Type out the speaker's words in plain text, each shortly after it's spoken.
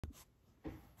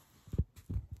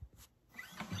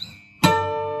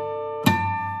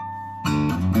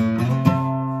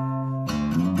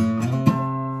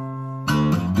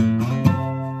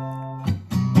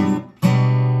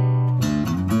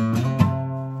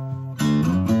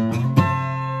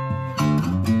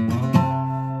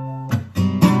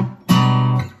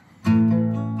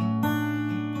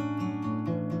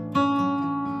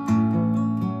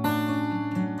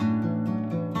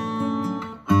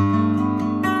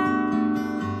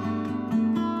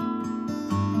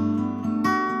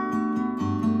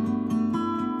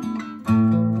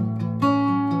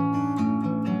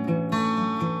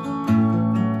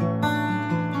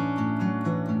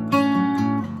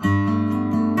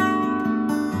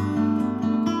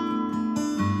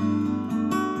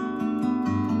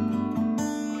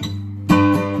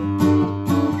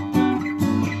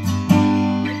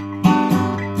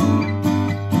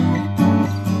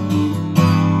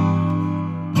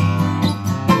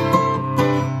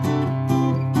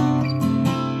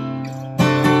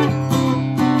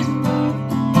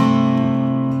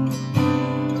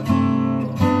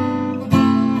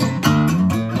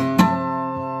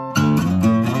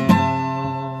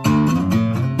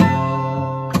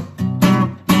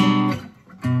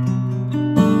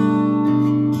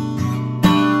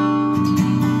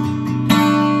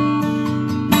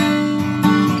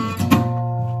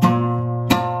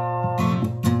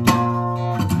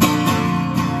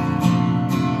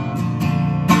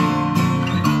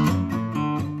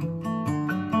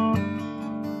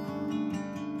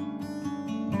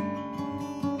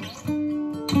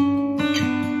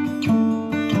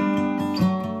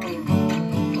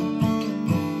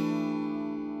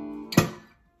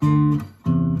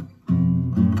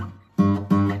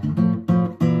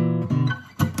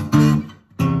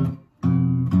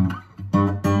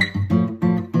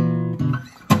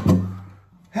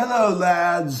Hello,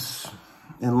 lads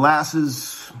and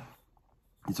lasses.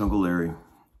 It's Uncle Larry.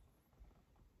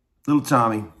 Little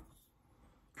Tommy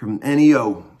from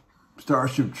NEO,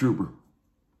 Starship Trooper.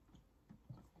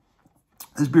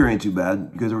 This beer ain't too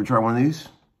bad. You guys ever try one of these?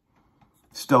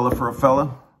 Stella for a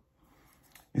fella.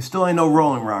 It still ain't no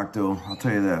Rolling Rock, though. I'll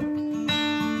tell you that.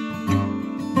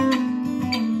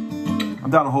 I'm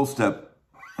down a whole step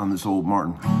on this old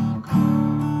Martin.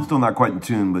 Still not quite in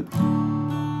tune, but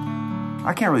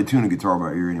I can't really tune a guitar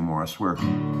by ear anymore, I swear.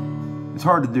 It's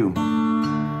hard to do.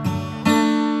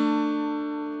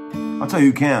 I'll tell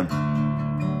you who can.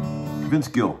 Vince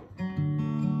Gill.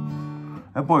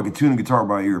 That boy could tune a guitar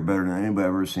by ear better than anybody I've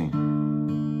ever seen.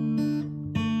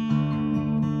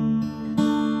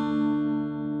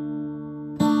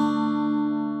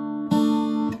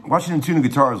 Watching him tune a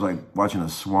guitar is like watching a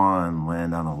swan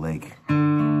land on a lake.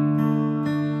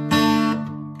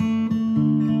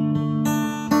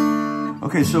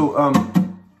 Okay, so I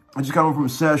just got home from a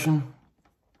session,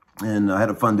 and I had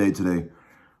a fun day today,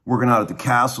 working out at the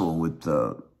Castle with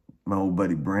my old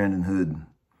buddy Brandon Hood.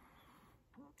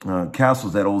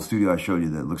 Castle's that old studio I showed you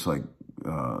that looks like,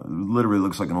 literally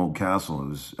looks like an old castle. It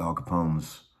was Al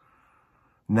Capone's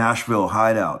Nashville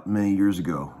hideout many years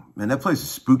ago. Man, that place is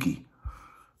spooky.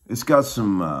 It's got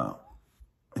some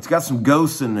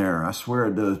ghosts in there. I swear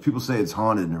it does. People say it's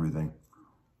haunted and everything.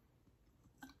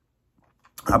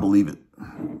 I believe it.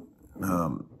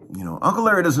 You know, Uncle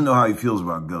Larry doesn't know how he feels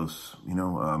about ghosts. You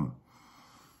know,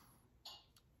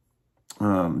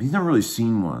 he's never really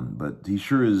seen one, but he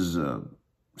sure is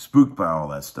spooked by all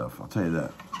that stuff. I'll tell you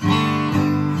that.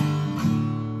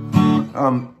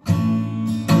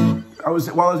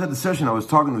 While I was at the session, I was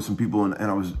talking to some people,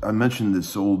 and I mentioned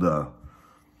this old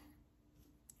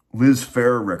Liz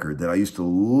Phair record that I used to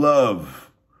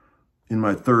love in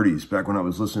my 30s, back when I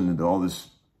was listening to all this,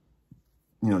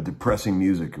 you know, depressing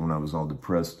music, when I was all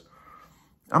depressed.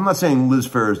 I'm not saying Liz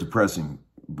Phair is depressing,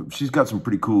 but she's got some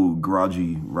pretty cool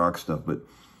garagey rock stuff. But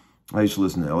I used to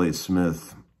listen to Elliott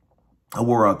Smith. I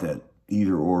wore out that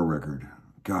Either Or record.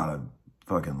 God, I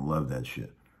fucking love that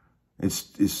shit.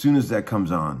 It's, as soon as that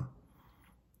comes on,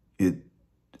 it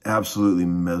absolutely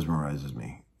mesmerizes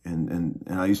me. And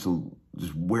I used to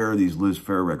just wear these Liz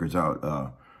Phair records out.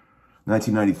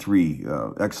 1993,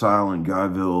 Exile and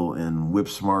Guyville and Whip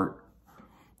Smart.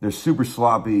 They're super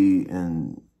sloppy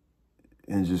and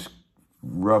just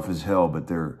rough as hell, but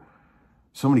they're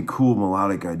so many cool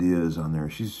melodic ideas on there.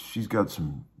 She's got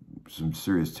some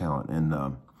serious talent. And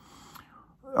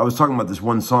I was talking about this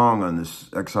one song on this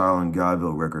Exile and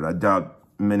Guyville record. I doubt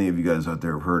many of you guys out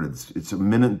there have heard it. It's 1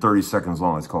 minute and 30 seconds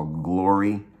long. It's called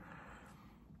Glory.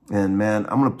 And man,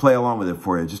 I'm gonna play along with it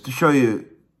for you just to show you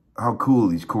how cool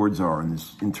these chords are and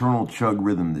this internal chug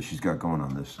rhythm that she's got going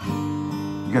on this.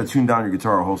 You gotta tune down your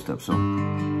guitar a whole step, so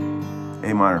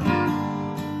A minor.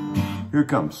 Here it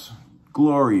comes.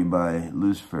 Glory by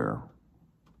Liz Phair.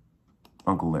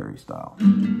 Uncle Larry style.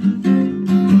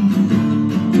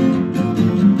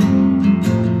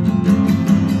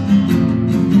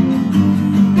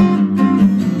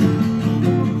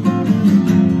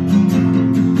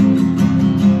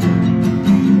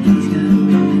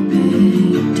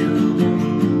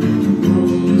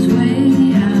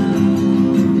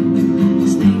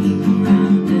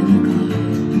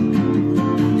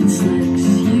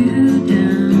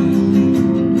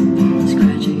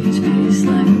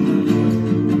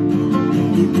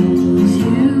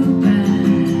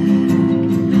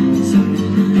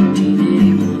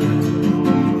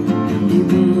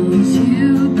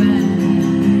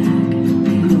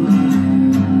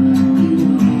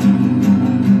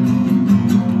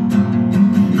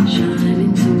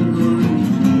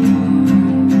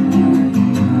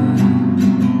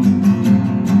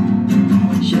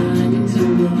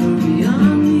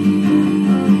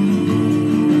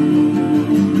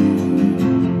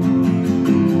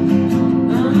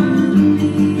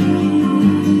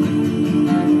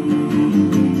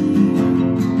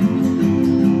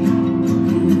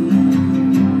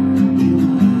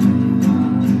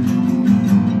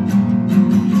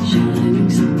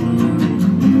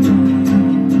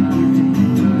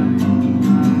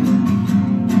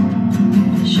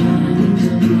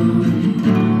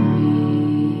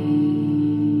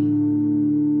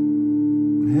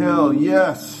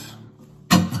 Yes.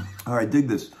 All right, dig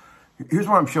this. Here's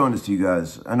why I'm showing this to you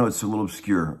guys. I know it's a little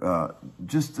obscure.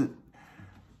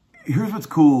 Here's what's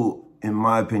cool, in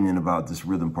my opinion, about this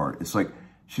rhythm part. It's like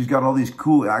she's got all these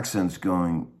cool accents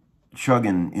going,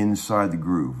 chugging inside the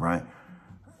groove, right?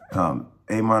 A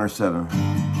minor 7.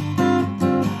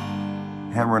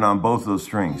 Hammering on both those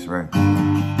strings, right?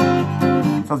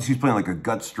 It's not like she's playing like a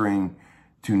gut string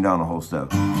tuned down a whole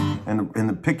step. And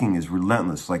the picking is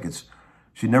relentless. Like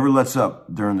she never lets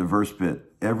up during the verse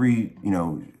bit. Every, you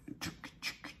know,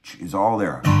 is all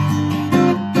there.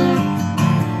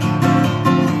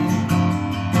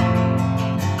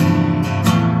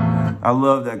 I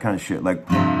love that kind of shit. Like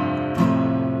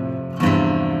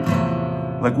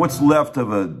what's left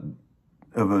of a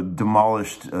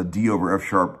demolished D over F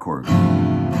sharp chord.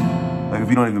 Like if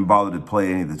you don't even bother to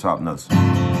play any of the top notes.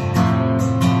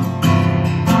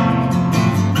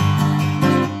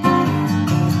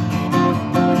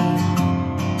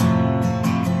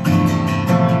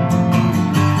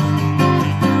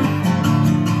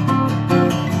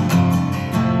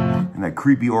 And that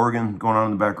creepy organ going on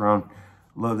in the background.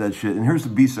 Love that shit. And here's the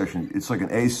B section. It's like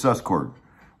an A sus chord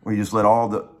where you just let all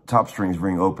the top strings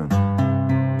ring open.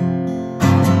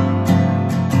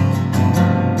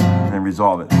 And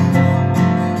resolve it.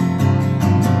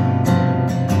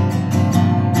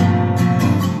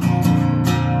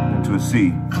 Into a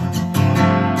C.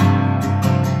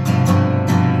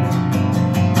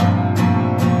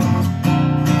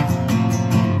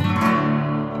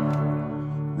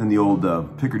 Then the old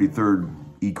Picardy third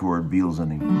E chord Beatles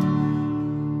ending.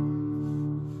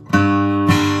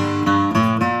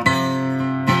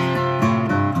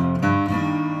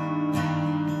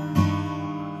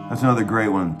 That's another great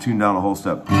one, tuned down a whole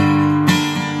step.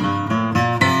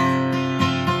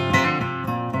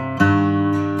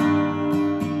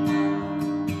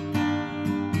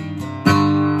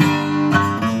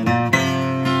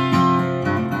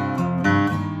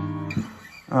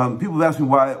 People have asked me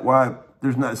why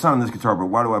there's not, it's not on this guitar, but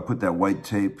why do I put that white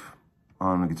tape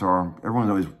on the guitar? Everyone's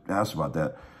always asked about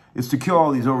that. It's to kill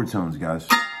all these overtones, guys.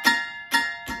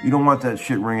 You don't want that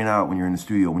shit ringing out when you're in the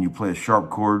studio. When you play a sharp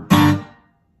chord,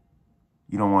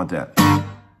 you don't want that.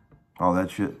 All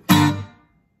that shit.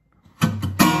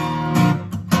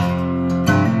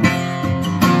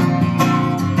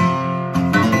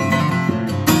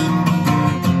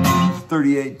 It's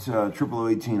 38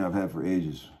 0018 I've had for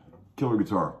ages. Killer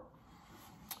guitar.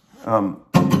 What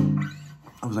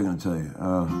was I going to tell you?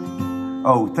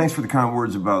 Oh, thanks for the kind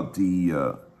words about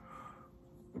the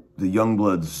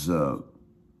Youngbloods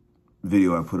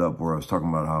video I put up where I was talking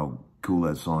about how cool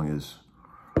that song is.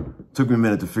 It took me a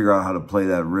minute to figure out how to play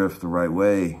that riff the right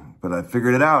way, but I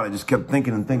figured it out. I just kept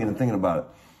thinking and thinking and thinking about it.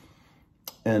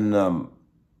 And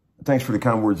thanks for the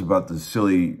kind words about the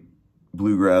silly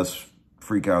bluegrass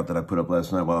freak out that I put up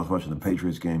last night while I was watching the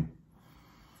Patriots game.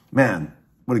 Man,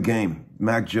 what a game.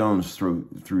 Mac Jones threw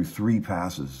 3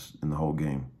 passes in the whole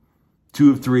game.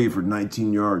 2 of 3 for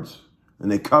 19 yards,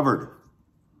 and they covered.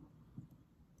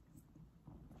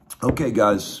 Okay,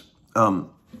 guys, have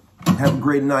a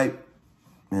great night.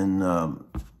 And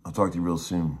I'll talk to you real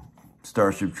soon.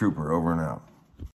 Starship Trooper, over and out.